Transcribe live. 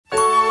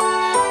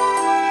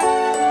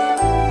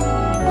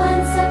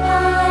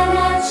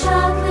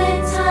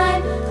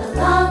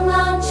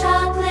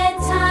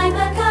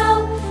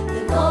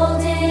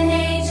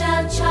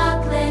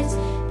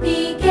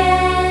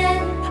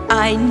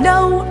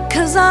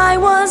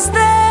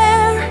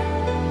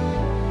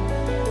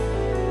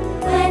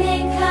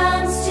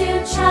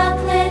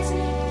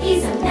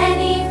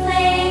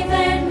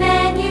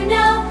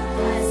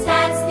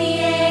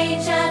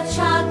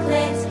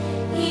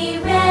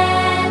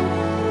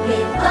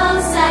Oh,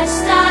 such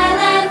style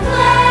and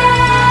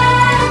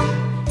flair.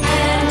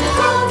 And the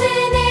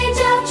golden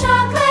age of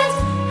chocolate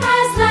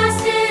has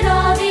lasted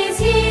all these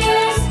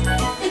years.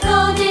 The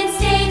golden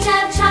stage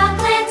of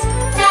chocolate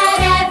that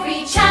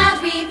every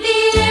child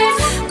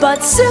reveres.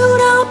 But soon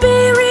I'll be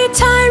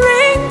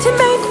retiring to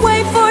make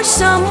way for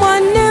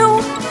someone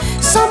new.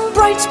 Some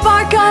bright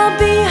spark I'll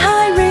be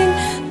hiring,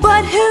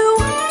 but who?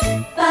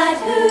 But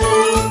who?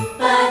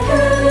 But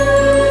who?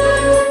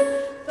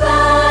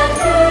 But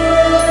who?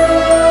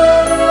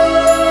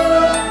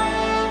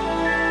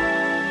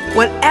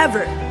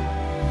 Whatever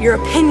your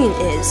opinion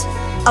is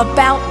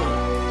about me,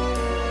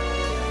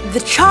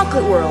 the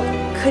chocolate world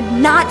could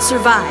not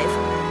survive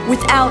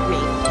without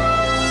me.